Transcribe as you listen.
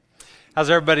How's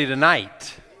everybody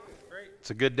tonight?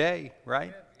 It's a good day,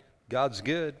 right? God's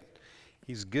good.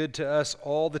 He's good to us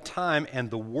all the time,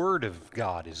 and the Word of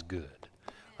God is good.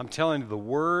 I'm telling you, the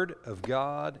Word of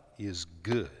God is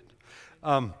good.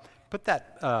 Put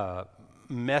that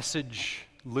message,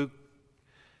 Luke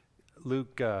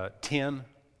 10,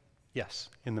 yes,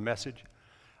 in the message.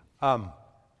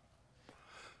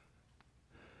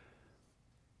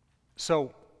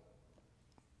 So,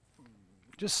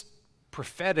 just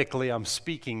prophetically, I'm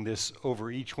speaking this over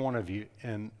each one of you,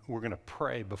 and we're going to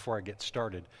pray before I get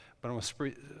started. But I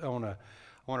want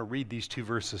to read these two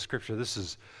verses of Scripture. This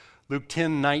is Luke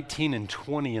 10, 19, and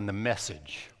 20 in the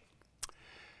message.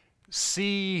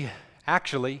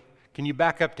 Actually, can you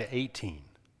back up to 18?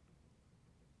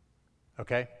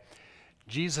 Okay?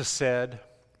 Jesus said,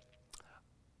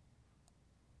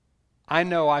 I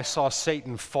know I saw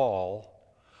Satan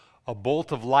fall, a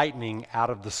bolt of lightning out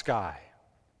of the sky.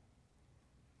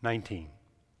 19.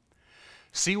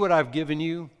 See what I've given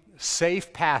you?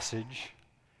 Safe passage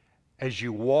as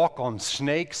you walk on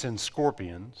snakes and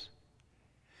scorpions,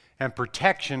 and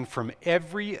protection from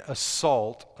every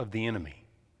assault of the enemy.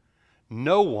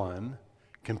 No one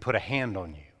can put a hand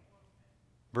on you.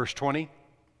 Verse 20.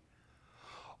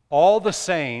 All the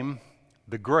same,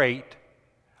 the great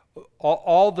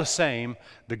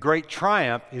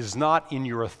triumph is not in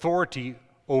your authority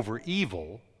over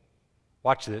evil.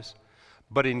 Watch this.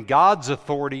 But in God's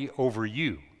authority over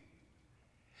you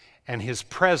and His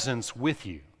presence with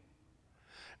you.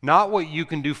 Not what you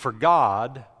can do for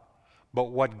God, but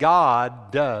what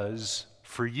God does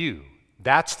for you.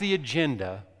 That's the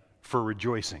agenda for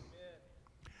rejoicing.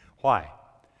 Why?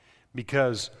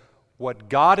 Because what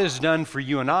God has done for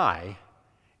you and I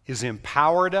is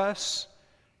empowered us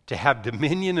to have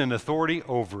dominion and authority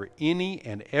over any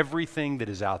and everything that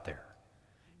is out there.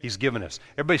 He's given us.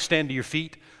 Everybody stand to your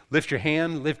feet. Lift your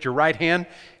hand, lift your right hand,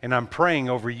 and I'm praying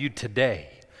over you today.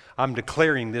 I'm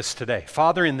declaring this today.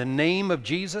 Father, in the name of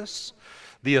Jesus,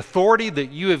 the authority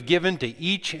that you have given to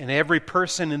each and every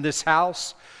person in this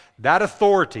house, that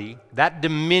authority, that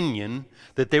dominion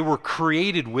that they were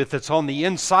created with that's on the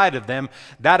inside of them,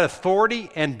 that authority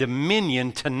and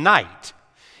dominion tonight,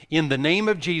 in the name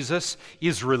of Jesus,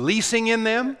 is releasing in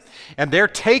them, and they're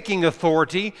taking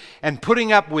authority and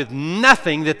putting up with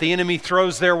nothing that the enemy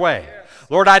throws their way.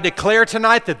 Lord, I declare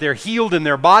tonight that they're healed in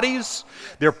their bodies,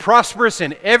 they're prosperous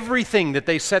in everything that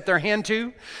they set their hand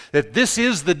to, that this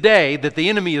is the day that the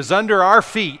enemy is under our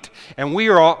feet, and we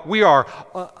are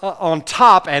on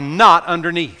top and not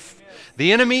underneath.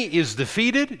 The enemy is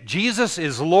defeated, Jesus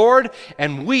is Lord,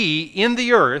 and we in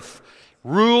the earth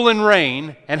rule and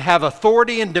reign and have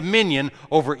authority and dominion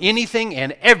over anything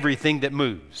and everything that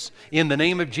moves. In the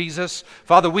name of Jesus,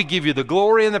 Father, we give you the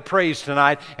glory and the praise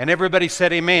tonight. And everybody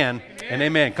said amen, and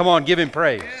amen. Come on, give him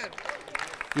praise.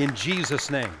 In Jesus'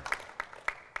 name.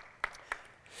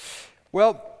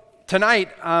 Well, tonight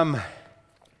I'm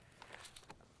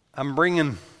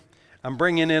bringing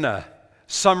in a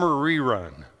summer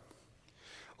rerun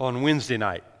on Wednesday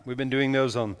night. We've been doing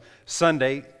those on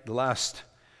Sunday, the last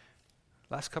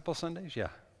couple of Sundays, yeah,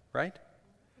 right?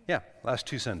 Yeah, last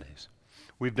 2 Sundays.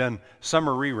 We've done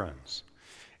summer reruns.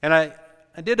 And I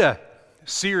did a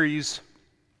series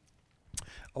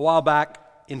a while back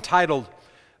entitled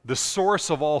The Source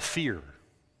of All Fear.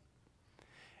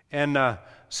 And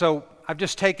so I've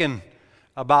just taken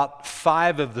about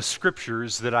 5 of the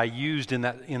scriptures that I used in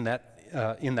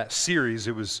that series.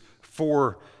 It was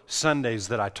 4 Sundays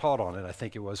that I taught on it. I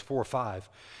think it was 4 or 5.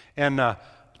 And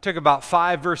took about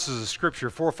 5 verses of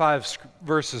Scripture, 4 or 5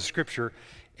 verses of Scripture,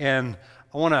 and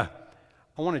I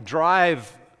want to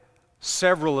drive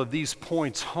several of these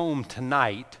points home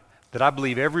tonight that I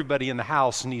believe everybody in the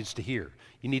house needs to hear.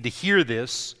 You need to hear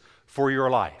this for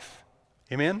your life.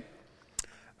 Amen?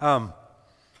 And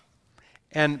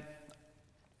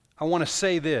I want to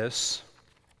say this.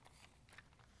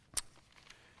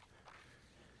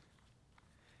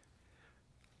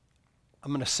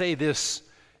 I'm going to say this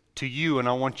to you, and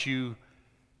I want you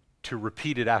to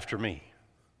repeat it after me.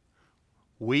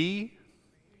 Let's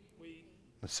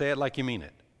say it like you mean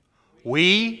it.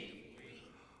 We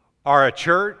are a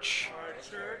church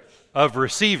of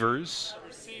receivers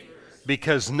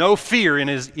because no fear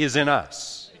is in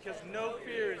us. Because no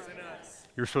fear is in us.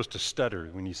 You're supposed to stutter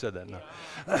when you said that. No.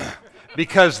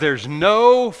 Because there's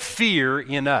no fear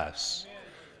in us.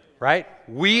 Right?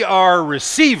 We are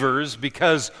receivers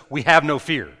because we have no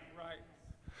fear.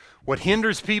 What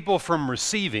hinders people from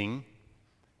receiving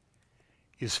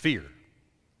is fear.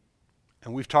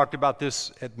 And we've talked about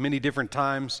this at many different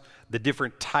times, the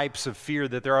different types of fear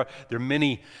that there are. There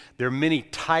are many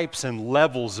types and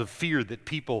levels of fear that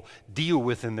people deal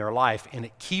with in their life, and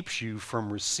it keeps you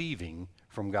from receiving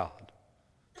from God.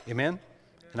 Amen?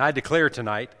 And I declare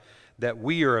tonight that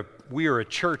we are a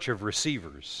church of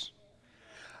receivers.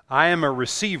 I am a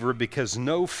receiver because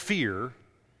no fear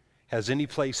has any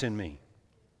place in me.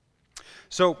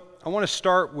 So I want to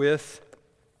start with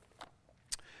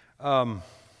a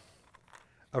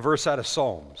verse out of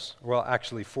Psalms. Well,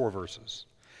 actually 4 verses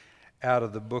out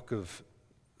of the book of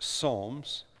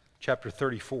Psalms, chapter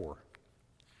 34.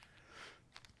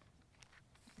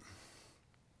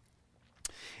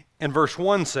 And verse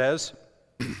 1 says,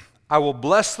 I will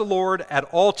bless the Lord at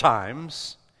all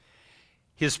times.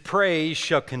 His praise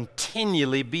shall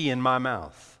continually be in my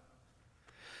mouth.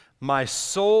 My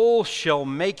soul shall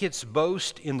make its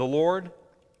boast in the Lord.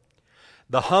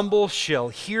 The humble shall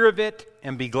hear of it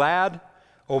and be glad.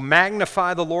 O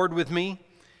magnify the Lord with me,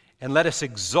 and let us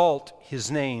exalt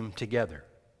his name together.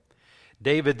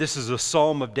 David, this is a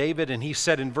psalm of David, and he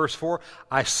said in verse 4,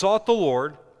 I sought the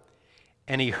Lord,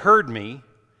 and he heard me,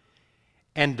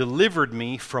 and delivered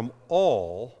me from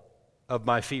all of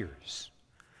my fears.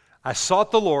 I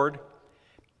sought the Lord,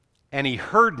 and he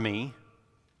heard me,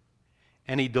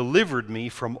 and he delivered me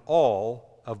from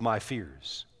all of my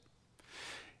fears.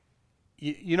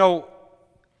 You know,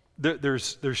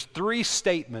 there's 3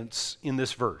 statements in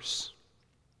this verse.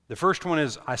 The first one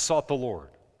is, I sought the Lord.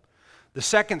 The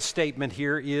second statement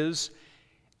here is,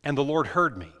 and the Lord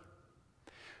heard me.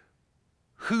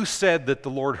 Who said that the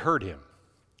Lord heard him?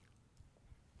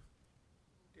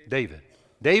 David.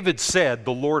 David said,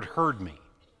 the Lord heard me.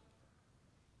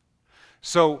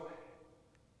 So,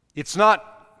 it's not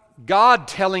God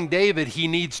telling David he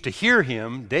needs to hear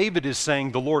him. David is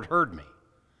saying, the Lord heard me.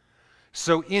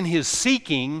 So in his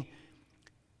seeking,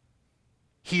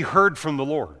 he heard from the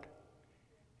Lord.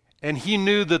 And he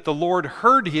knew that the Lord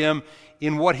heard him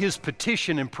in what his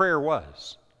petition and prayer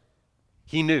was.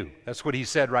 He knew. That's what he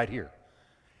said right here.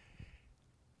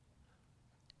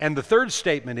 And the third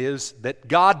statement is that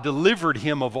God delivered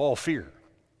him of all fear,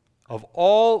 of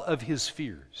all of his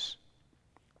fears.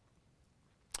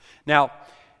 Now,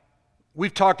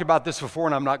 we've talked about this before,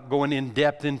 and I'm not going in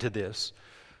depth into this.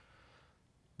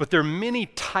 But there are many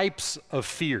types of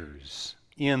fears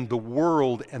in the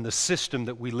world and the system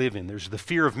that we live in. There's the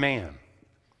fear of man.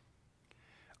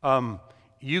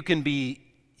 You can be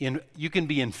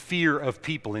in fear of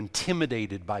people,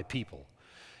 intimidated by people.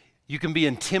 You can be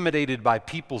intimidated by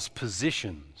people's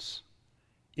positions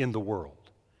in the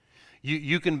world.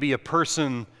 You can be a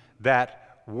person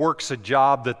that works a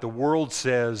job that the world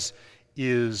says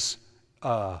is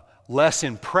less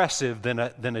impressive than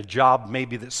a job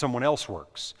maybe that someone else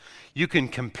works. You can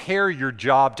compare your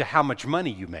job to how much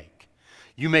money you make.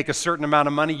 You make a certain amount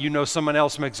of money, you know someone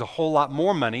else makes a whole lot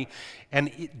more money,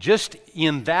 and just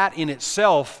in that in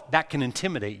itself, that can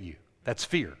intimidate you. That's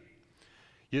fear.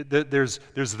 There's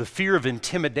the fear of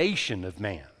intimidation of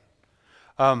man.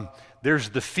 There's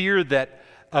the fear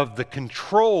of the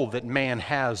control that man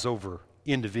has over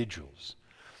individuals.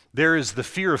 There is the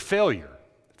fear of failure.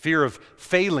 Fear of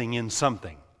failing in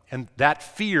something. And that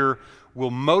fear will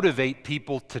motivate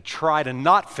people to try to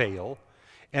not fail.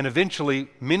 And eventually,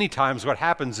 many times what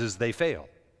happens is they fail.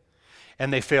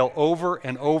 And they fail over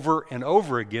and over and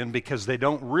over again because they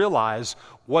don't realize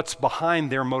what's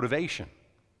behind their motivation.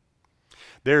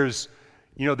 There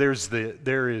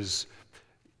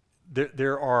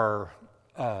are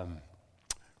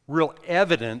real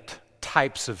evident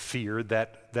types of fear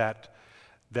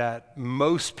that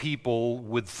most people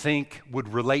would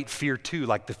relate fear to,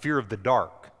 like the fear of the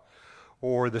dark,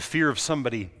 or the fear of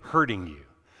somebody hurting you,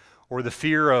 or the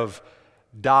fear of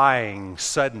dying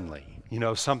suddenly,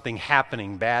 something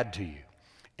happening bad to you.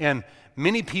 And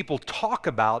many people talk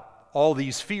about all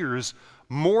these fears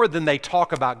more than they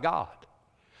talk about God.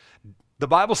 The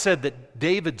Bible said that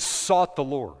David sought the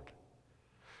Lord.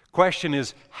 Question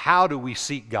is, how do we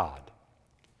seek God?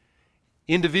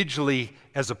 Individually,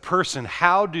 as a person,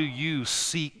 how do you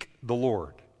seek the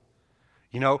Lord?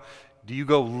 Do you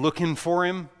go looking for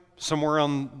him somewhere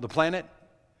on the planet?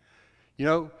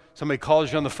 Somebody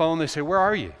calls you on the phone, they say, where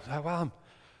are you? Well, I'm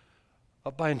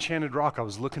up by Enchanted Rock. I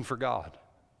was looking for God.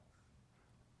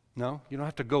 No, you don't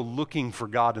have to go looking for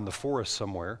God in the forest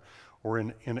somewhere, or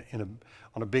on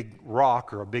a big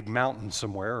rock or a big mountain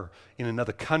somewhere, or in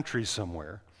another country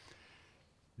somewhere.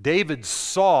 David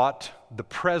sought the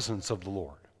presence of the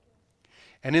Lord.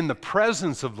 And in the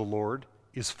presence of the Lord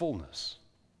is fullness.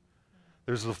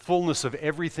 There's the fullness of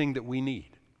everything that we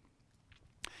need.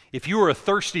 If you are a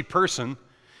thirsty person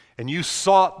and you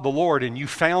sought the Lord and you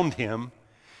found him,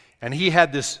 and he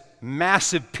had this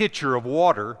massive pitcher of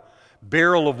water,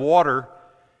 barrel of water,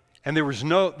 and there was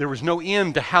no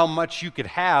end to how much you could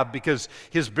have because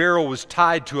his barrel was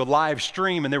tied to a live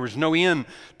stream and there was no end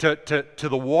to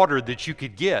the water that you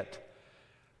could get,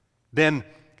 then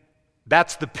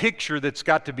that's the picture that's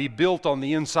got to be built on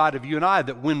the inside of you and I,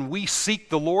 that when we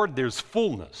seek the Lord, there's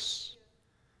fullness.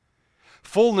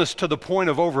 Fullness to the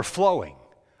point of overflowing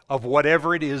of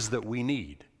whatever it is that we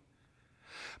need.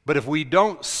 But if we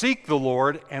don't seek the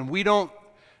Lord, and we don't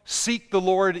seek the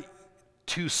Lord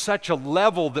to such a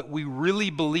level that we really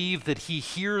believe that he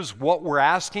hears what we're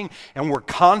asking, and we're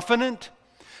confident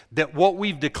that what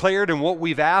we've declared and what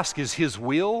we've asked is his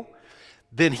will,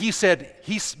 then he said,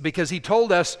 because he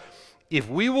told us, if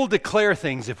we will declare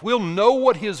things, if we'll know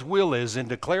what his will is and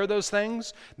declare those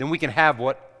things, then we can have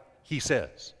what he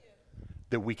says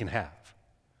that we can have.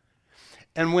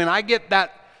 And when I get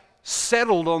that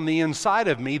settled on the inside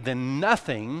of me, then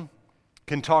nothing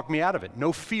can talk me out of it.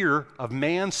 No fear of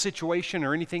man's situation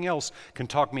or anything else can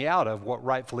talk me out of what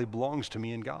rightfully belongs to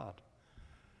me in God.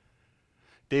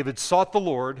 David sought the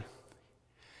Lord.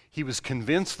 He was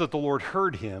convinced that the Lord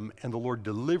heard him, and the Lord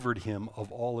delivered him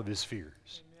of all of his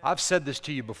fears. Amen. I've said this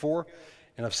to you before,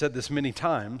 and I've said this many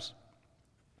times,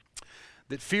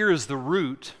 that fear is the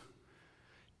root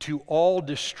to all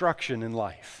destruction in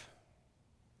life.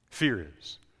 Fear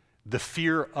is. The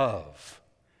fear of.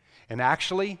 And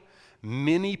actually,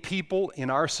 many people in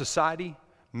our society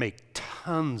make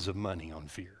tons of money on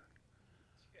fear.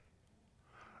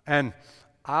 And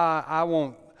I'm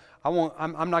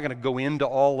not going to go into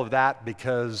all of that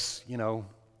because,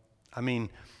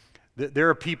 there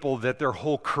are people that their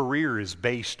whole career is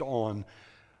based on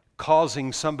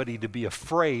causing somebody to be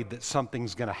afraid that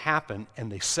something's going to happen,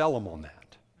 and they sell them on that.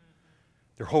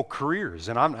 Their whole careers.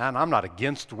 And I'm not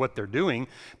against what they're doing,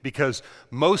 because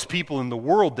most people in the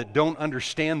world that don't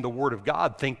understand the Word of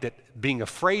God think that being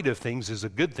afraid of things is a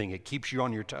good thing. It keeps you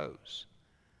on your toes.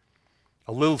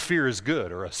 A little fear is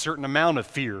good, or a certain amount of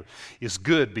fear is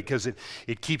good because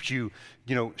it keeps you,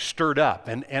 stirred up.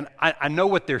 And I know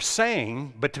what they're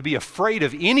saying, but to be afraid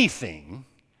of anything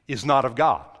is not of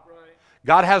God.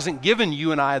 God hasn't given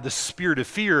you and I the spirit of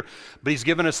fear, but he's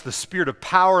given us the spirit of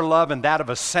power, love, and that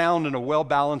of a sound and a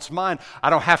well-balanced mind.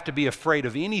 I don't have to be afraid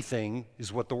of anything,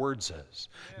 is what the Word says.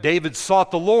 Yeah. David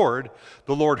sought the Lord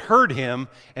heard him,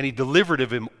 and he delivered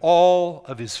of him all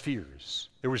of his fears.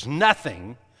 There was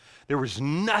nothing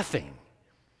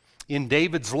in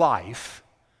David's life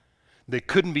that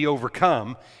couldn't be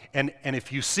overcome. And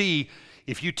if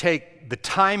you take the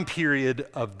time period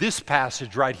of this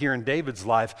passage right here in David's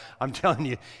life, I'm telling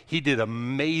you, he did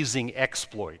amazing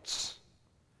exploits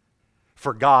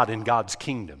for God in God's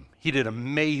kingdom. He did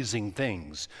amazing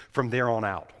things from there on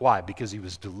out. Why? Because he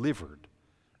was delivered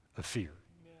of fear.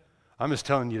 I'm just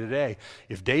telling you today,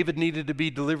 if David needed to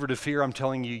be delivered of fear, I'm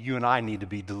telling you, you and I need to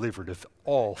be delivered of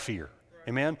all fear.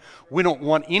 Amen? We don't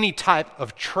want any type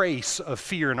of trace of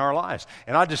fear in our lives.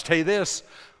 And I'll just tell you this,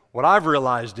 what I've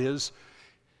realized is,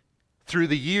 through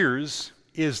the years,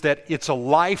 is that it's a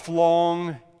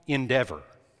lifelong endeavor.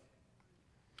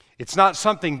 It's not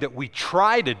something that we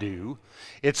try to do,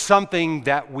 it's something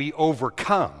that we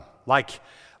overcome. Like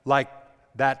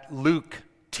that Luke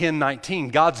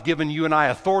 10:19, God's given you and I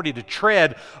authority to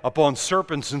tread upon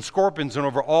serpents and scorpions and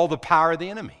over all the power of the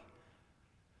enemy.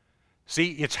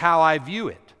 See, it's how I view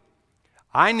it.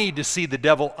 I need to see the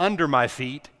devil under my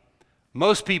feet.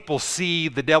 Most people see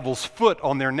the devil's foot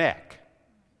on their neck.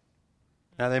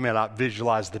 Now, they may not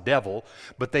visualize the devil,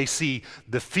 but they see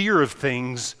the fear of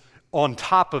things on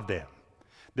top of them.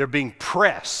 They're being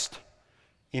pressed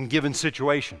in given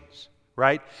situations,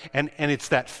 right? And it's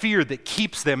that fear that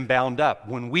keeps them bound up.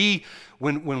 When we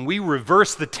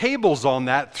reverse the tables on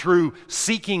that through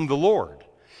seeking the Lord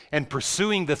and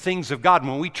pursuing the things of God,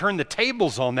 when we turn the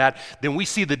tables on that, then we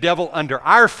see the devil under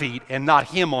our feet and not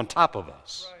him on top of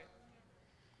us. Right.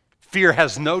 Fear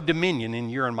has no dominion in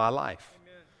your and my life.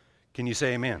 Can you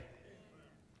say amen?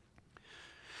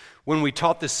 When we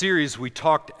taught this series, we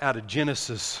talked out of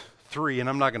Genesis 3, and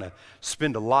I'm not going to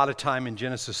spend a lot of time in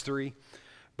Genesis 3,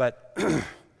 but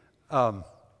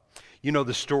you know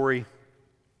the story.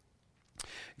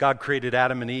 God created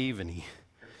Adam and Eve, and he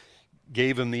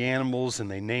gave them the animals,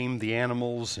 and they named the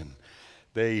animals, and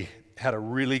they had a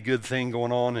really good thing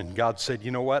going on, and God said,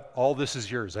 you know what? All this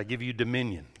is yours. I give you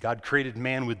dominion. God created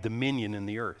man with dominion in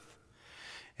the earth.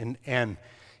 And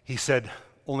he said,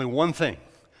 only one thing,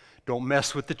 don't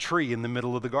mess with the tree in the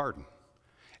middle of the garden.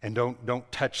 And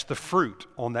don't touch the fruit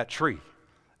on that tree.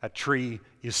 That tree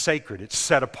is sacred. It's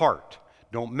set apart.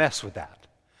 Don't mess with that.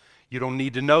 You don't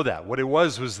need to know that. What it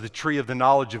was the tree of the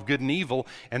knowledge of good and evil,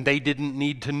 and they didn't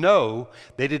need to know.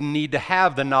 They didn't need to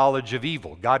have the knowledge of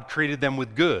evil. God created them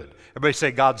with good. Everybody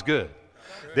say, God's good.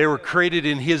 They were created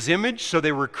in His image, so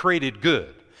they were created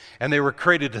good. And they were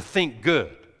created to think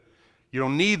good. You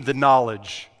don't need the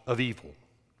knowledge of evil.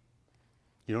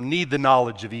 You don't need the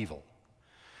knowledge of evil.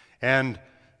 And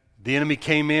the enemy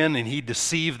came in and he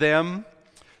deceived them.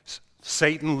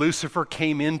 Satan, Lucifer,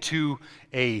 came into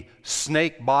a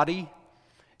snake body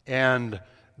and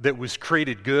that was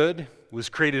created good, was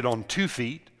created on 2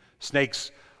 feet.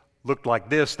 Snakes looked like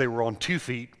this. They were on 2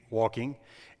 feet walking.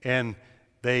 And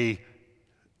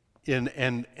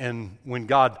when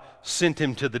God sent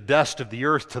him to the dust of the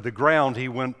earth, to the ground, he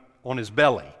went on his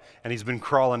belly. And he's been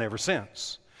crawling ever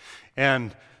since.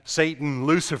 And Satan,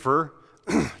 Lucifer,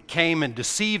 came and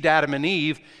deceived Adam and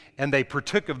Eve, and they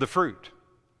partook of the fruit.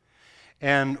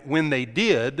 And when they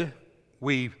did,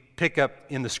 we pick up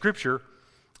in the scripture,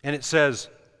 and it says,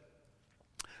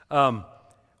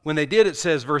 when they did, it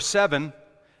says, verse 7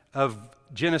 of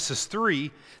Genesis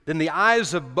 3, then the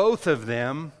eyes of both of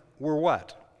them were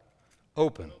what?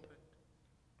 Opened.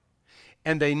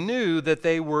 And they knew that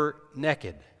they were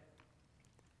naked.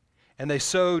 And they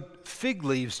sewed fig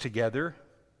leaves together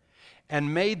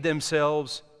and made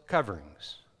themselves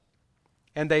coverings.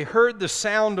 And they heard the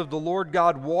sound of the Lord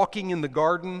God walking in the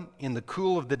garden in the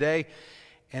cool of the day.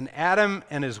 And Adam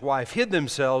and his wife hid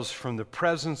themselves from the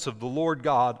presence of the Lord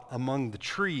God among the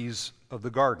trees of the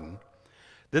garden.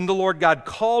 Then the Lord God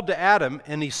called to Adam,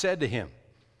 and he said to him,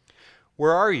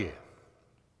 "Where are you?"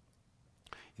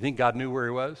 You think God knew where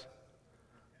he was?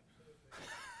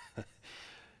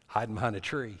 Hiding behind a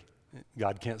tree.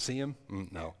 God can't see him?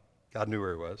 No. God knew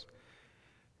where he was.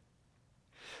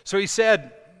 So he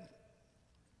said,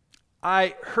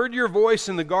 "I heard your voice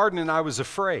in the garden, and I was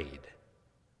afraid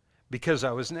because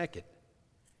I was naked,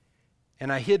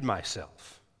 and I hid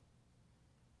myself."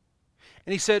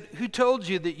 And he said, "Who told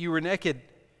you that you were naked?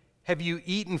 Have you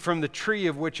eaten from the tree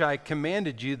of which I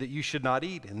commanded you that you should not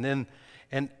eat?" And then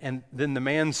the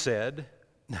man said,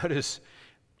 notice,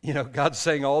 God's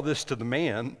saying all this to the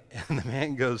man, and the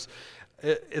man goes,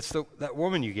 "It's that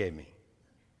woman you gave me.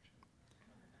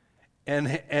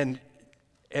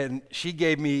 And she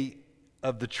gave me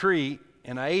of the tree,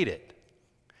 and I ate it."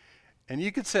 And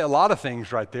you could say a lot of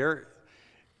things right there.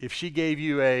 If she gave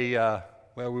you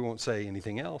we won't say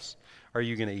anything else, are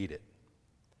you going to eat it?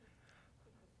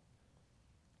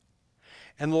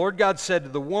 And the Lord God said to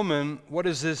the woman, "What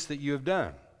is this that you have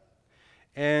done?"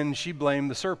 And she blamed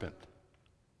the serpent.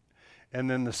 And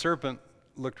then the serpent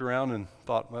looked around and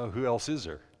thought, well, who else is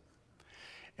there?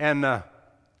 And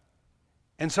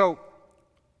so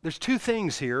there's 2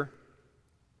 things here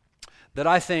that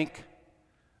I think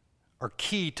are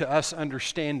key to us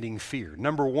understanding fear.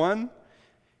 Number 1,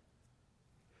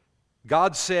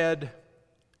 God said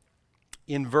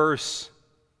in verse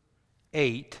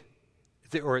 8,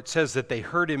 or it says that they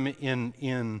heard him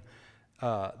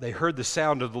they heard the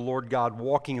sound of the Lord God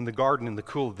walking in the garden in the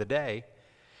cool of the day,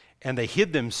 and they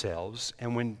hid themselves.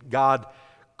 And when God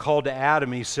called to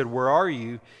Adam, he said, "Where are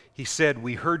you?" He said,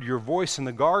 "We heard your voice in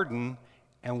the garden,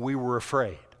 and we were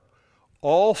afraid."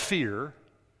 All fear,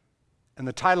 and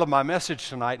the title of my message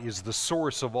tonight is "The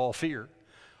Source of All Fear."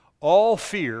 All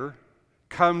fear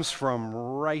comes from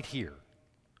right here.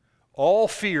 All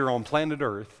fear on planet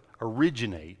Earth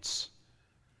originates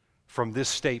from this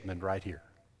statement right here.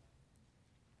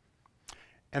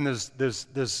 And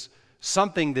there's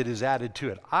something that is added to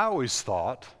it. I always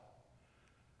thought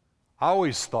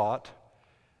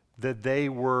that they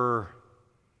were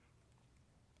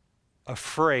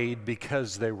afraid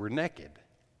because they were naked.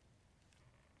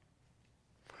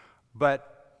 But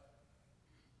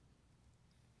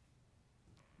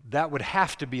that would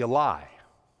have to be a lie.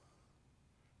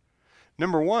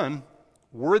 Number 1,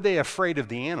 were they afraid of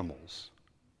the animals?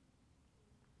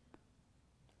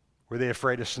 Were they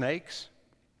afraid of snakes?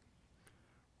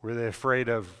 Were they afraid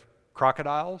of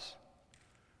crocodiles?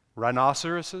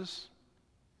 Rhinoceroses?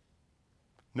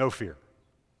 No fear.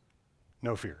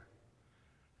 No fear.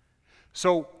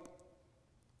 So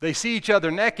they see each other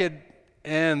naked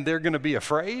and they're going to be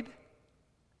afraid?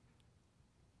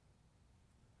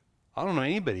 I don't know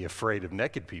anybody afraid of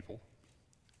naked people.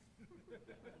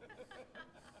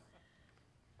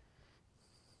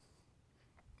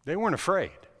 They weren't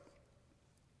afraid.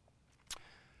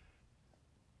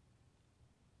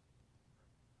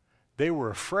 They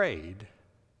were afraid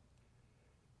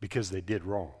because they did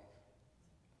wrong.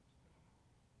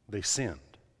 They sinned.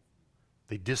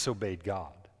 They disobeyed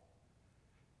God.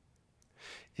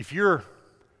 If you're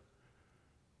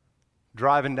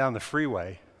driving down the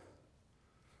freeway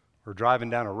or driving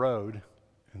down a road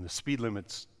and the speed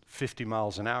limit's 50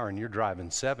 miles an hour and you're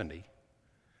driving 70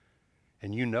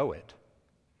 and you know it,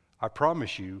 I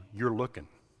promise you, you're looking.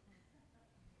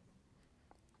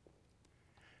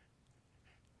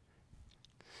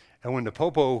 And when the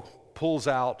popo pulls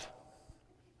out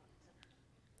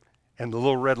and the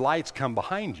little red lights come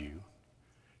behind you,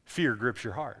 fear grips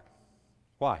your heart.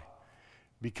 Why?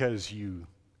 Because you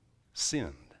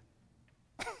sinned.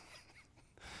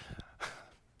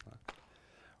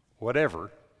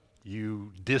 Whatever,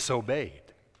 you disobeyed.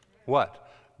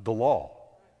 What? The law.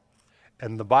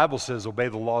 And the Bible says obey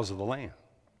the laws of the land.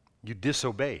 You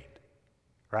disobeyed,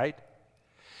 right?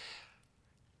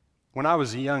 When I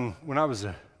was young,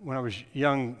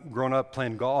 growing up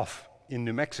playing golf in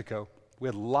New Mexico, we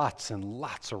had lots and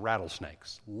lots of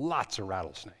rattlesnakes.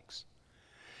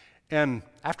 And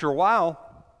after a while,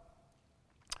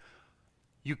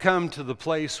 you come to the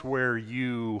place where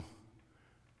you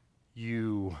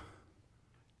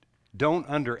don't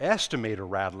underestimate a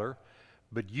rattler,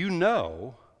 but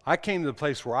I came to the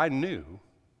place where I knew,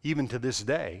 even to this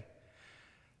day,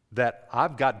 that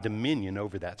I've got dominion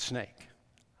over that snake.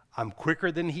 I'm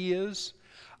quicker than he is.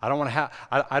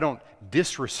 I don't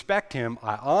disrespect him.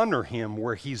 I honor him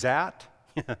where he's at,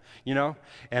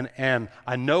 and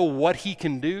I know what he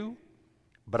can do,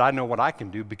 but I know what I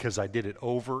can do because I did it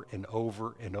over and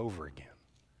over and over again.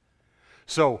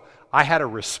 So I had a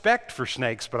respect for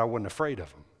snakes, but I wasn't afraid of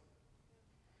them.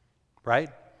 Right?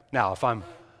 Now, if I'm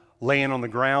laying on the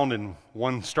ground and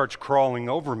one starts crawling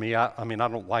over me, I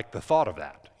don't like the thought of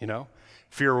that,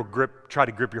 Fear will try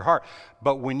to grip your heart.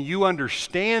 But when you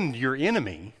understand your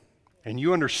enemy and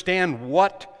you understand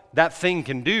what that thing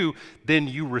can do, then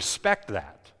you respect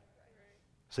that.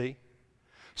 See?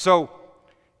 So,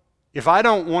 if I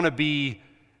don't want to be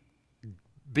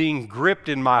being gripped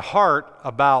in my heart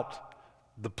about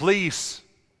the police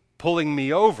pulling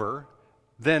me over,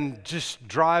 then just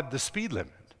drive the speed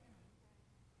limit.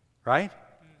 Right?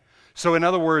 So in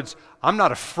other words, I'm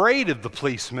not afraid of the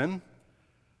policeman,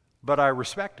 but I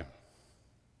respect him.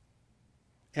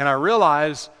 And I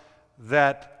realize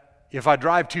that if I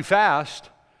drive too fast,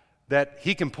 that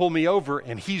he can pull me over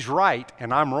and he's right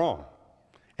and I'm wrong.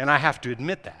 And I have to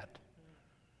admit that.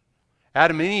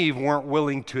 Adam and Eve weren't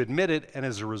willing to admit it, and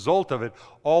as a result of it,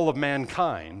 all of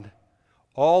mankind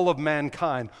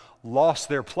lost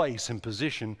their place and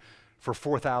position for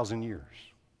 4,000 years.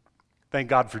 Thank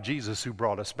God for Jesus who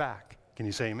brought us back. Can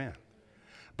you say amen?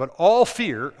 But all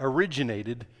fear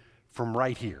originated from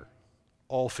right here.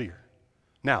 All fear.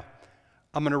 Now,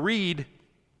 I'm going to read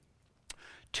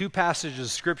two passages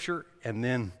of Scripture and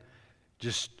then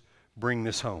just bring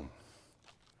this home.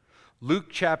 Luke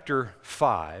chapter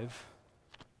 5.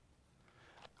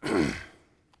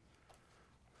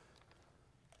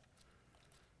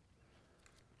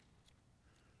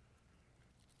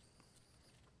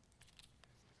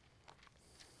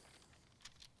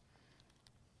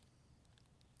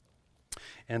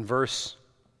 And verse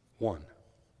 1.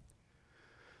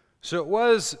 So it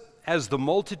was as the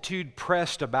multitude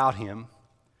pressed about him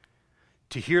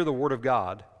to hear the word of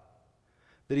God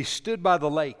that he stood by the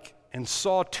lake and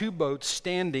saw two boats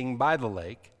standing by the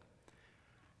lake,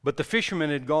 but the fishermen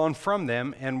had gone from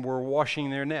them and were washing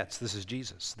their nets. This is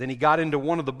Jesus. Then he got into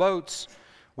one of the boats,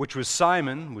 which was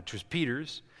Simon, which was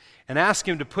Peter's, and asked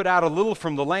him to put out a little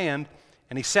from the land,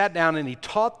 and he sat down and he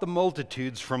taught the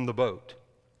multitudes from the boat.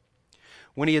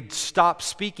 When he had stopped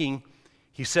speaking,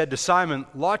 he said to Simon,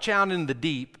 "Launch out in the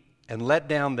deep and let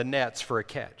down the nets for a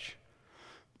catch."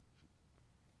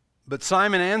 But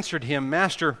Simon answered him,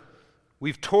 "Master,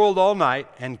 we've toiled all night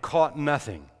and caught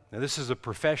nothing." Now this is a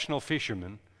professional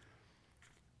fisherman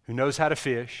who knows how to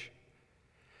fish,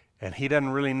 and he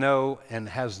doesn't really know and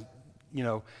has,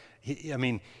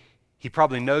 he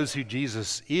probably knows who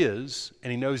Jesus is, and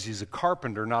he knows he's a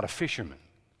carpenter, not a fisherman.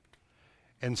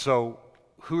 And so,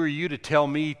 who are you to tell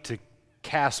me to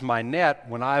cast my net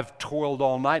when I've toiled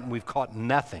all night and we've caught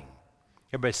nothing?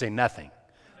 Everybody say nothing.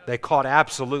 They caught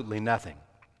absolutely nothing.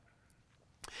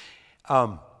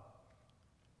 But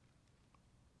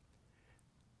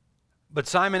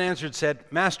Simon answered and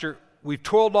said, "Master, we've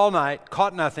toiled all night,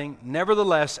 caught nothing.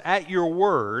 Nevertheless, at your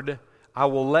word, I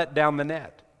will let down the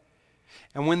net."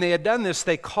 And when they had done this,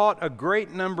 they caught a great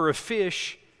number of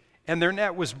fish, and their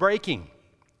net was breaking.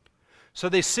 So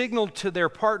they signaled to their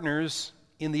partners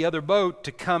in the other boat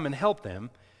to come and help them.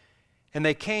 And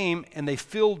they came and they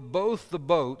filled both the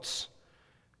boats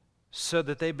so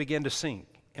that they began to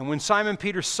sink. And when Simon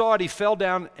Peter saw it, he fell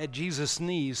down at Jesus'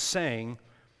 knees, saying,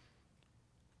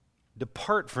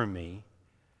 "Depart from me,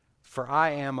 for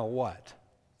I am a" what?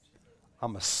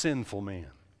 "I'm a sinful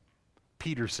man."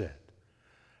 Peter said,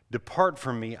 Depart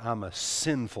from me, I'm a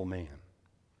sinful man.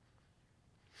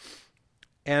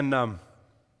 And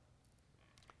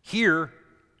here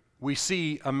we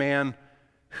see a man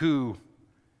who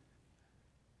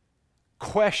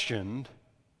questioned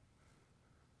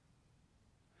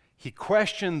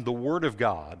the Word of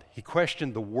God. He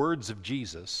questioned the words of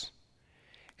Jesus.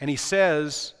 And he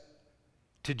says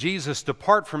to Jesus,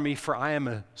 depart from me, for I am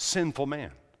a sinful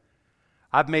man.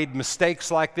 I've made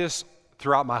mistakes like this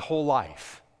throughout my whole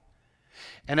life.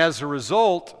 And as a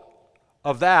result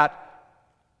of that,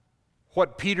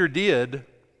 what Peter did,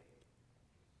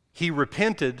 he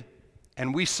repented,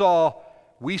 and we saw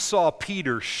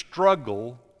Peter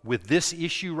struggle with this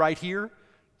issue right here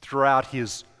throughout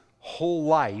his whole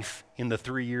life in the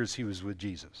 3 years he was with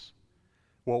Jesus.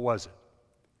 What was it?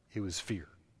 It was fear.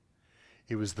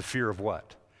 It was the fear of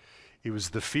what? It was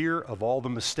the fear of all the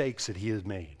mistakes that he had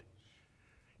made.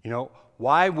 You know,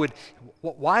 why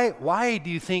do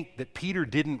you think that Peter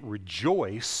didn't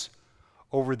rejoice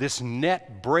over this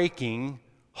net-breaking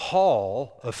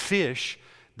haul of fish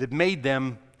that made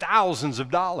them thousands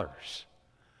of dollars?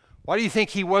 Why do you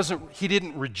think he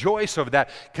didn't rejoice over that?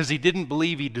 Because he didn't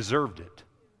believe he deserved it.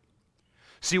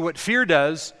 See, what fear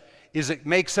does is it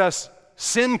makes us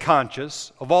sin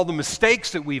conscious of all the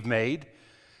mistakes that we've made,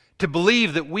 to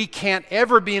believe that we can't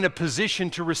ever be in a position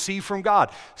to receive from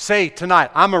God. Say tonight,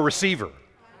 I'm a receiver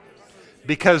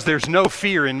because there's no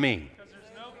fear in me.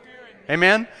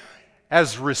 Amen?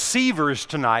 As receivers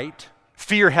tonight,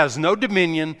 fear has no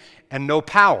dominion and no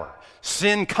power.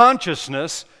 Sin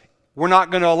consciousness, we're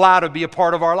not going to allow to be a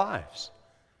part of our lives.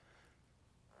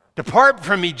 Depart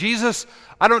from me, Jesus.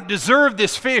 I don't deserve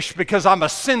this fish because I'm a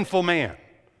sinful man.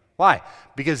 Why?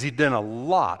 Because he'd done a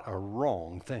lot of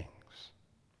wrong things.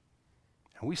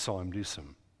 And we saw him do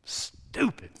some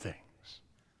stupid things.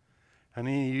 How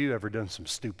many of you ever done some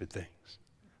stupid things?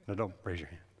 No, don't raise your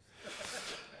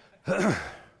hand.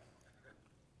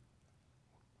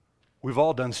 We've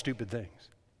all done stupid things.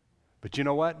 But you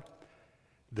know what?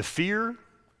 The fear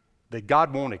that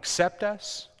God won't accept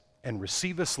us and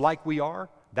receive us like we are,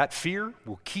 that fear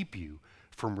will keep you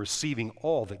from receiving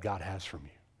all that God has from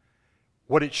you.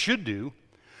 What it should do,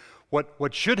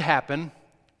 what should happen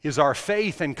is our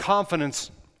faith and confidence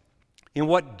in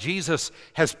what Jesus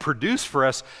has produced for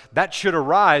us, that should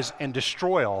arise and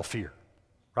destroy all fear,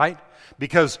 right?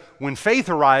 Because when faith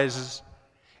arises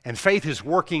and faith is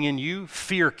working in you,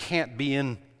 fear can't be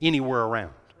in anywhere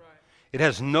around. It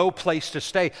has no place to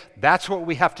stay. That's what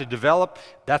we have to develop.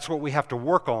 That's what we have to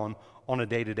work on a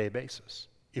day-to-day basis.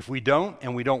 If we don't,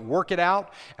 and we don't work it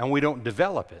out, and we don't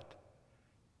develop it,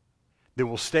 then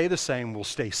we'll stay the same, we'll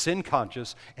stay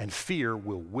sin-conscious, and fear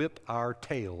will whip our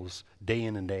tails day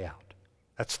in and day out.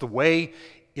 That's the way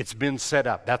it's been set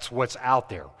up. That's what's out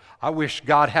there. I wish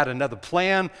God had another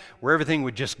plan where everything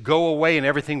would just go away and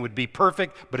everything would be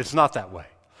perfect, but it's not that way.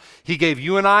 He gave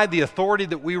you and I the authority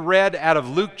that we read out of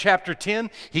Luke chapter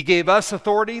 10. He gave us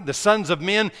authority, the sons of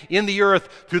men in the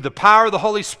earth, through the power of the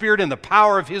Holy Spirit and the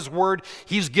power of His Word.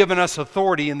 He's given us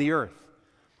authority in the earth.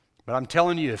 But I'm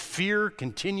telling you, if fear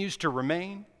continues to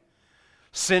remain,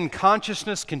 sin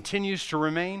consciousness continues to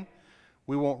remain,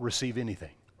 we won't receive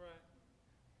anything. Right.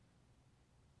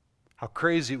 How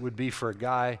crazy it would be for a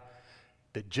guy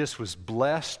that just was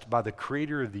blessed by the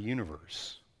Creator of the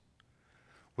universe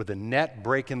with a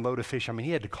net-breaking load of fish. I mean,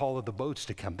 he had to call the boats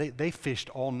to come. They fished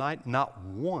all night, not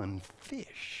one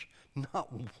fish, not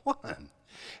one.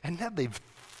 And now they've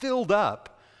filled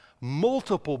up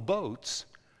multiple boats,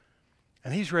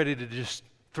 and he's ready to just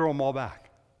throw them all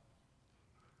back.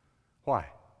 Why?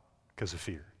 Because of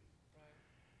fear.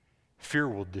 Fear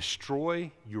will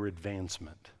destroy your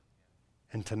advancement.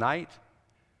 And tonight,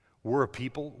 we're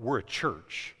a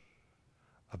church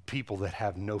of people that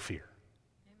have no fear.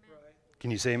 Can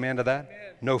you say amen to that?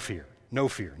 Amen. No fear. No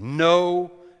fear.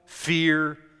 No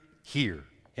fear here.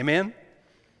 Amen?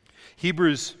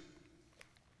 Hebrews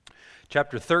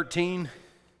chapter 13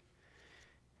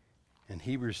 and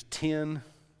Hebrews 10,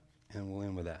 and we'll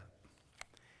end with that.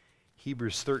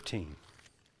 Hebrews 13.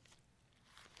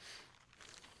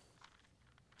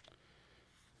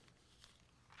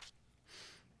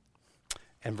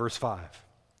 And verse 5.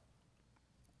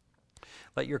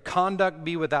 Let your conduct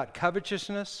be without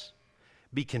covetousness.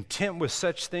 Be content with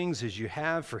such things as you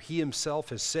have, for He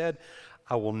Himself has said,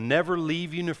 I will never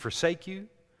leave you nor forsake you,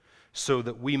 so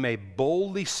that we may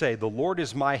boldly say, the Lord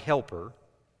is my helper.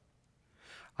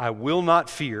 I will not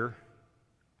fear.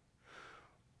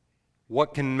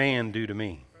 What can man do to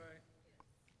me?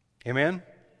 Right. Amen?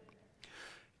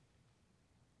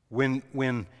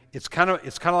 When it's kind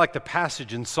of like the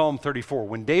passage in Psalm 34.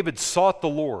 When David sought the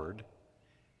Lord,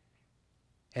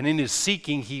 And in his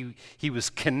seeking, he was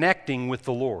connecting with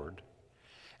the Lord.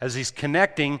 As he's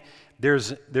connecting,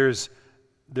 there's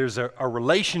a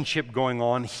relationship going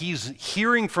on. He's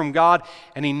hearing from God,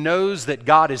 and he knows that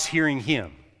God is hearing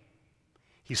him.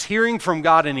 He's hearing from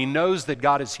God, and he knows that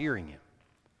God is hearing him.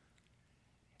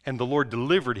 And the Lord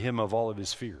delivered him of all of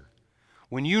his fear.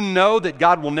 When you know that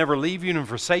God will never leave you and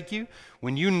forsake you,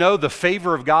 when you know the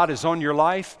favor of God is on your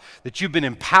life, that you've been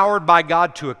empowered by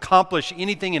God to accomplish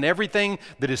anything and everything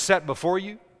that is set before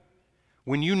you,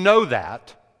 when you know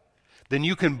that, then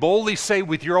you can boldly say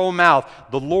with your own mouth,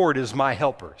 "The Lord is my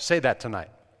helper." Say that tonight.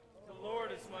 The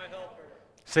Lord is my helper.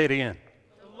 Say it again.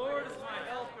 The Lord is my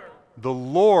helper. The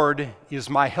Lord is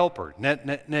my helper. Now,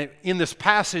 in this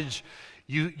passage,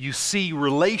 you see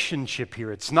relationship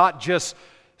here. It's not just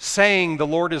saying the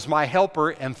Lord is my helper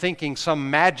and thinking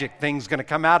some magic thing's going to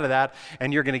come out of that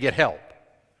and you're going to get help.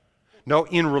 No,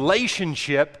 in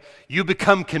relationship, you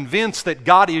become convinced that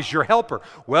God is your helper.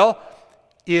 Well,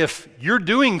 if you're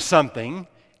doing something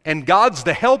and God's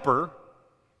the helper,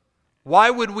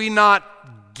 why would we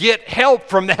not get help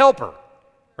from the helper,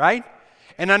 right?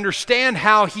 And understand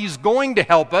how he's going to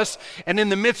help us, and in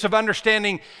the midst of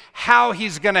understanding how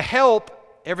he's going to help,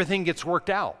 everything gets worked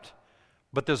out.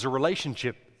 But there's a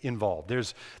relationship involved.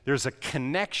 There's a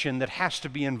connection that has to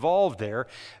be involved there,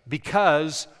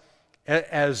 because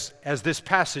as this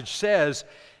passage says,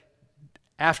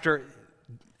 after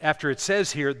it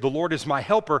says here, "The Lord is my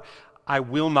helper, I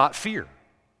will not fear."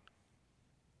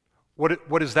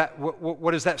 What does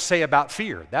that say about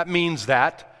fear? That means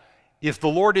that if the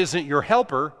Lord isn't your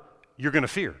helper, you're going to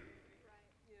fear.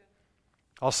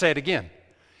 I'll say it again.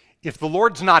 If the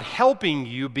Lord's not helping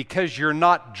you because you're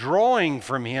not drawing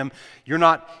from him, you're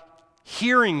not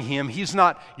hearing him,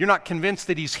 you're not convinced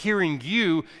that he's hearing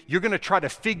you, you're going to try to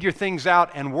figure things out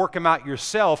and work them out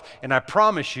yourself, and I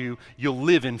promise you, you'll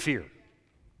live in fear.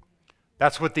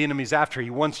 That's what the enemy's after. He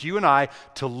wants you and I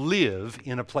to live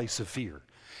in a place of fear.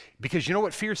 Because you know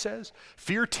what fear says?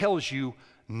 Fear tells you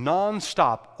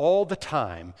nonstop, all the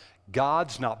time,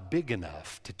 God's not big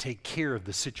enough to take care of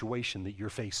the situation that you're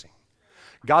facing.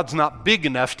 God's not big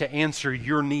enough to answer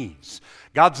your needs.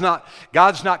 God's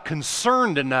not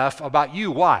concerned enough about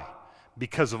you. Why?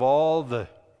 Because of all the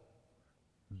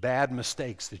bad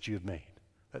mistakes that you've made.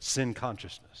 That's sin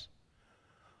consciousness.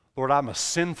 Lord, I'm a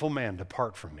sinful man.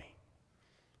 Depart from me.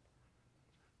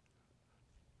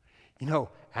 You know,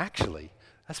 actually,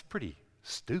 that's pretty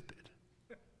stupid.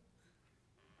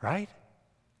 Right?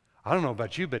 I don't know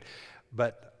about you,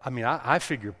 but I mean, I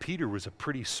figure Peter was a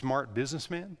pretty smart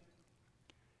businessman.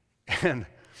 And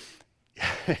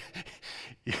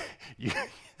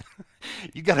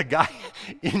you got a guy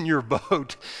in your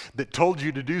boat that told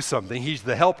you to do something. He's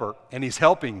the helper, and he's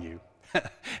helping you.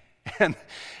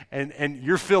 and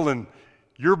you're filling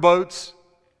your boats,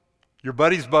 your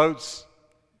buddies' boats,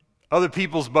 other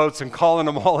people's boats, and calling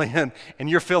them all in. And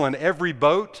you're filling every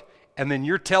boat, and then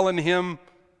you're telling him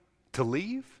to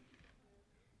leave?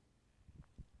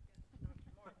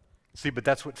 See, but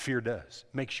that's what fear does.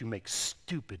 It makes you make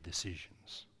stupid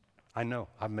decisions. I know.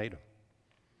 I've made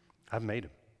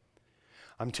them.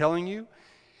 I'm telling you,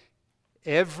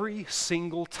 every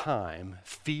single time,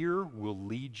 fear will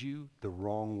lead you the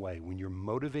wrong way. When you're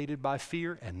motivated by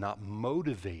fear and not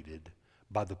motivated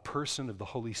by the person of the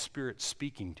Holy Spirit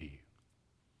speaking to you.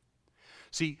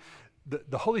 See,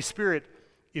 the Holy Spirit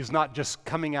is not just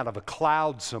coming out of a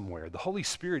cloud somewhere. The Holy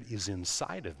Spirit is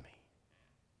inside of me.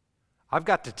 I've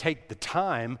got to take the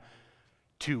time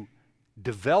to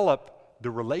develop the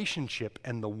relationship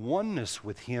and the oneness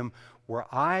with him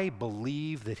where I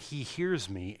believe that he hears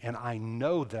me and I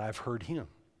know that I've heard him.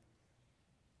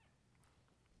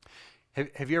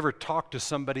 Have you ever talked to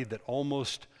somebody that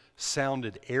almost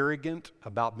sounded arrogant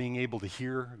about being able to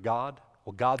hear God?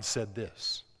 Well, God said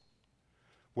this.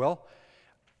 Well,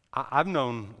 I've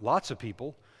known lots of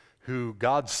people who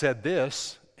God said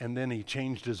this and then he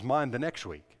changed his mind the next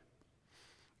week.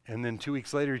 And then 2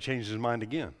 weeks later, he changed his mind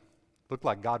again. Looked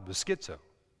like God was schizo,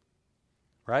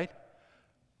 right?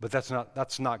 But that's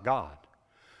not God.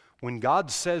 When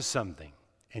God says something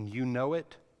and you know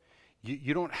it,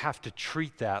 you don't have to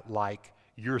treat that like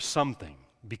you're something,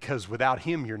 because without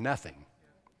him, you're nothing.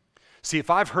 See, if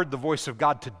I've heard the voice of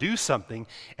God to do something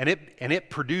and it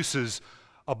produces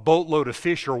a boatload of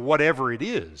fish or whatever it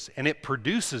is, and it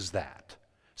produces that,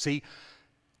 see,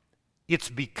 it's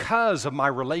because of my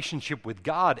relationship with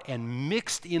God, and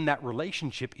mixed in that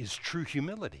relationship is true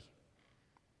humility.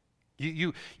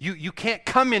 You can't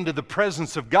come into the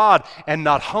presence of God and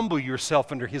not humble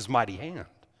yourself under his mighty hand.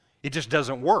 It just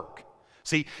doesn't work.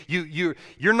 See, you're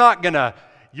not gonna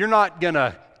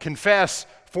gonna confess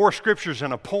 4 scriptures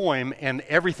and a poem and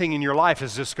everything in your life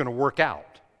is just gonna work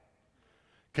out.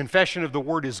 Confession of the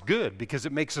word is good because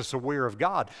it makes us aware of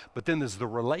God, but then there's the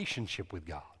relationship with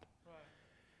God.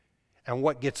 And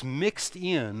what gets mixed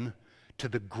in to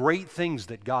the great things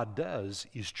that God does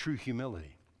is true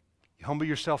humility. You humble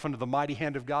yourself under the mighty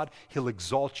hand of God, He'll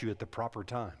exalt you at the proper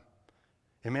time.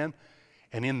 Amen?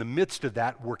 And in the midst of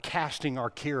that, we're casting our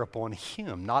care upon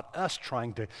Him, not us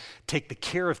trying to take the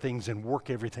care of things and work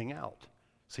everything out.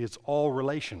 See, it's all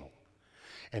relational.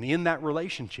 And in that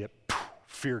relationship,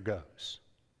 fear goes.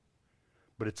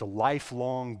 But it's a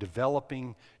lifelong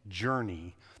developing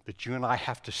journey that you and I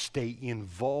have to stay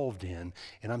involved in.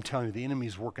 And I'm telling you, the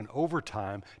enemy's working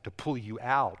overtime to pull you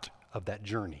out of that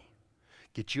journey.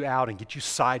 Get you out and get you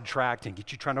sidetracked and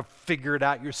get you trying to figure it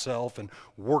out yourself and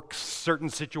work certain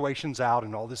situations out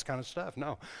and all this kind of stuff.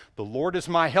 No, the Lord is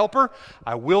my helper.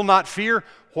 I will not fear.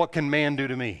 What can man do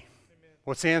to me? Amen.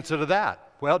 What's the answer to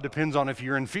that? Well, it depends on if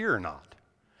you're in fear or not.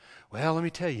 Well, let me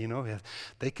tell you, if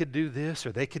they could do this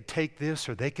or they could take this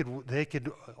or they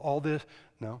could all this.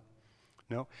 No.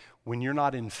 When you're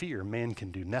not in fear, man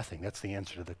can do nothing. That's the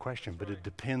answer to the question, but it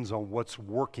depends on what's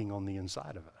working on the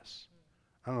inside of us.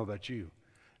 I don't know about you.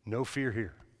 No fear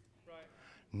here. Right.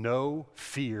 No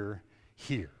fear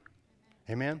here.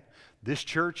 Amen? This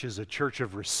church is a church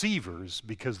of receivers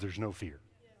because there's no fear.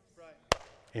 Yes. Right.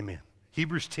 Amen.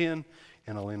 Hebrews 10,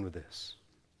 and I'll end with this.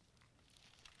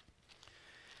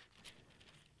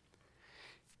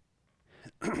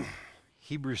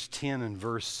 Hebrews 10 and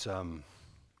verse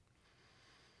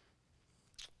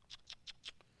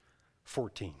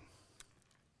 14.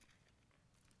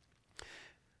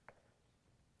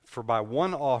 For by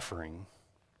one offering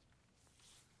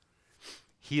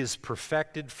He has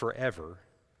perfected forever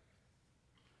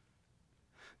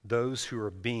those who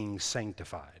are being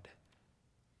sanctified.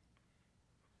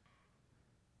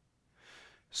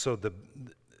 So the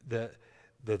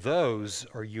those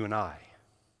are you and I.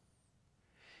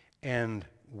 And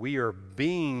we are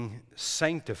being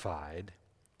sanctified,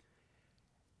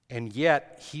 and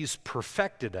yet He's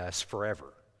perfected us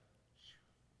forever.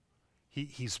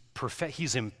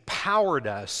 He's empowered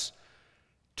us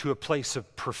to a place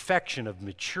of perfection, of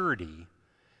maturity,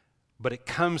 but it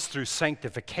comes through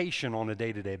sanctification on a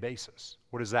day-to-day basis.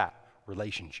 What is that?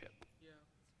 Relationship.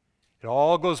 It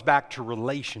all goes back to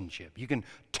relationship. You can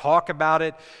talk about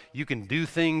it. You can do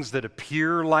things that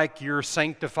appear like you're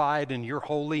sanctified and you're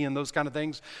holy and those kind of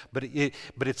things. But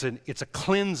it's a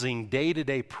cleansing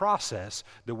day-to-day process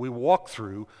that we walk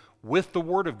through with the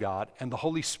Word of God and the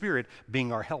Holy Spirit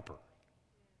being our helper.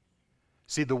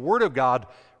 See, the Word of God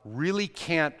really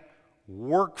can't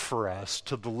work for us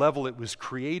to the level it was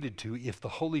created to if the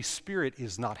Holy Spirit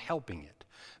is not helping it.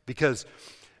 Because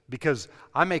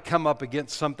I may come up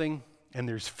against something and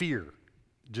there's fear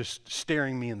just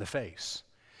staring me in the face.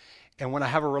 And when I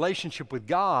have a relationship with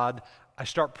God, I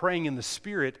start praying in the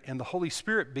Spirit, and the Holy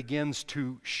Spirit begins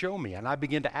to show me. And I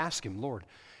begin to ask Him, Lord,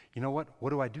 you know what?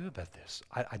 What do I do about this?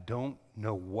 I don't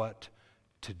know what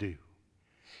to do.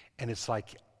 And it's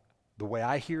like the way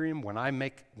I hear Him, when I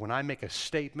make a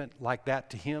statement like that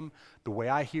to Him, the way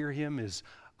I hear Him is,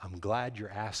 I'm glad you're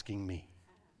asking me.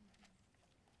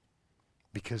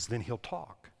 Because then He'll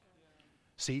talk.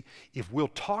 See, if we'll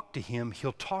talk to Him,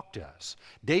 He'll talk to us.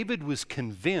 David was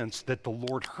convinced that the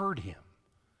Lord heard him.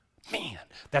 Man,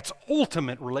 that's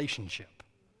ultimate relationship.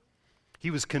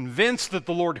 He was convinced that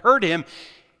the Lord heard him,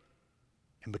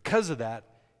 and because of that,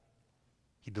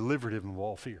 He delivered him of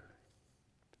all fear.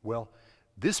 Well,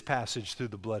 this passage through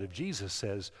the blood of Jesus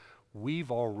says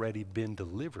we've already been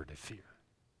delivered of fear.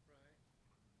 Right.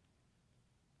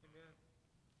 Amen.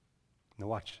 Now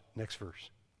watch, next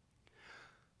verse.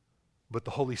 But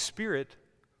the Holy Spirit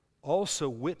also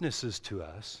witnesses to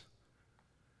us,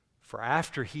 for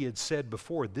after He had said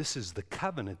before, this is the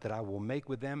covenant that I will make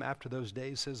with them after those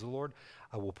days, says the Lord.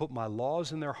 I will put my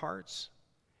laws in their hearts,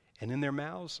 and in their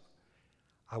mouths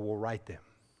I will write them.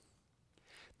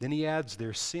 Then He adds,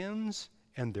 their sins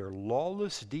and their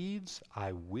lawless deeds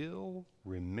I will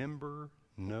remember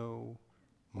no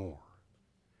more.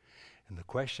 And the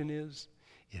question is,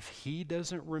 if He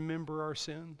doesn't remember our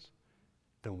sins,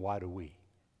 then why do we?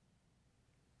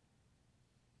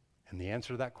 And the answer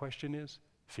to that question is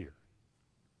fear.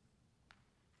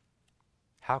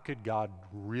 How could God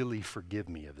really forgive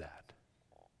me of that?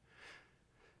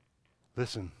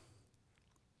 Listen,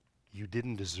 you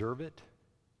didn't deserve it.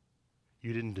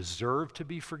 You didn't deserve to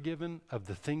be forgiven of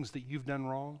the things that you've done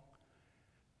wrong.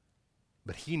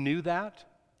 But He knew that,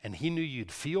 and He knew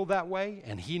you'd feel that way,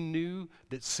 and He knew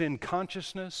that sin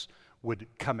consciousness would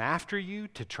come after you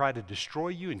to try to destroy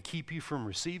you and keep you from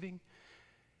receiving.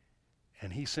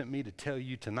 And he sent me to tell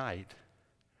you tonight,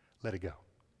 let it go.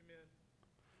 Amen.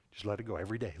 Just let it go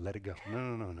every day. Let it go.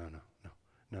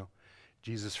 No.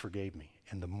 Jesus forgave me.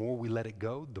 And the more we let it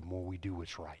go, the more we do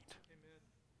what's right. Amen.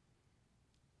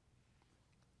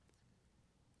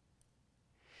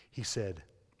 He said,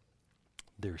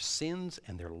 their sins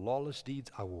and their lawless deeds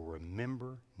I will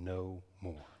remember no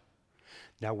more.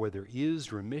 Now where there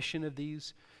is remission of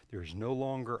these, there is no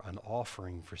longer an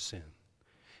offering for sin.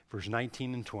 Verse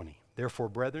 19 and 20. Therefore,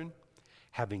 brethren,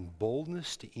 having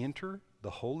boldness to enter the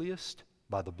holiest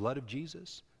by the blood of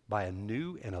Jesus, by a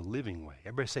new and a living way.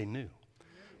 Everybody say new.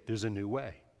 There's a new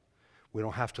way. We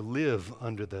don't have to live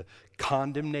under the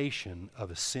condemnation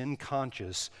of a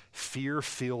sin-conscious,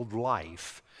 fear-filled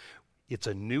life. It's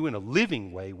a new and a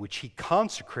living way which he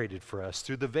consecrated for us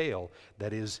through the veil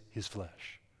that is his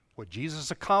flesh. What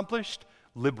Jesus accomplished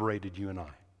liberated you and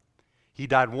I. He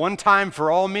died one time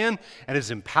for all men and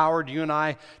has empowered you and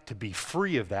I to be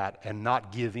free of that and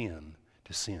not give in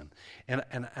to sin. And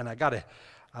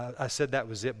I said that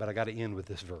was it, but I got to end with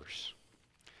this verse.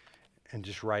 And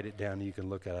just write it down. You can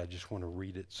look at it. I just want to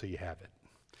read it so you have it.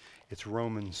 It's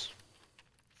Romans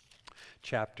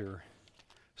chapter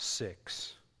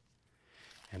 6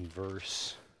 and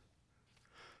verse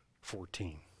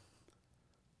 14.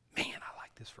 Man, I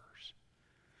like this verse.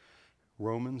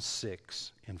 Romans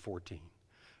 6 and 14.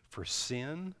 For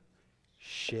sin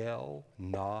shall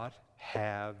not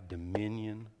have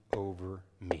dominion over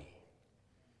me.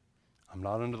 I'm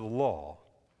not under the law.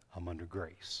 I'm under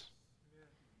grace.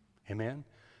 Amen?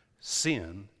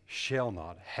 Sin shall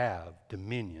not have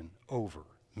dominion over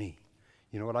me.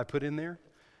 You know what I put in there?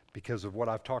 Because of what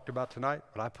I've talked about tonight,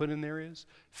 what I put in there is,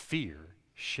 fear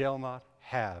shall not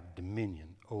have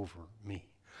dominion over me.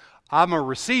 I'm a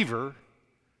receiver,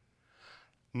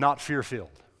 not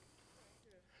fear-filled.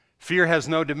 Fear has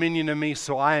no dominion in me,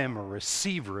 so I am a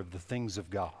receiver of the things of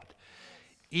God.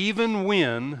 Even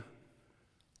when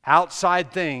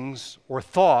outside things or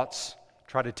thoughts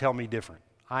try to tell me different,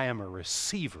 I am a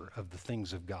receiver of the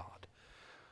things of God.